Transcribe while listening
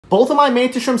Both of my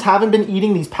mantis shrimps haven't been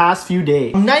eating these past few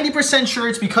days. I'm 90% sure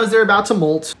it's because they're about to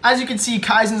molt. As you can see,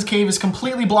 Kaizen's cave is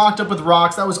completely blocked up with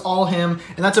rocks. That was all him,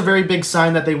 and that's a very big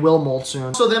sign that they will molt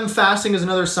soon. So them fasting is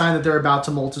another sign that they're about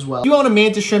to molt as well. If you own a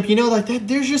mantis shrimp, you know, like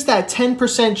there's just that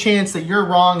 10% chance that you're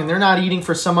wrong and they're not eating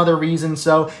for some other reason.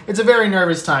 So it's a very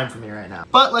nervous time for me right now.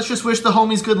 But let's just wish the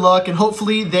homies good luck, and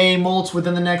hopefully they molt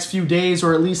within the next few days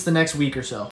or at least the next week or so.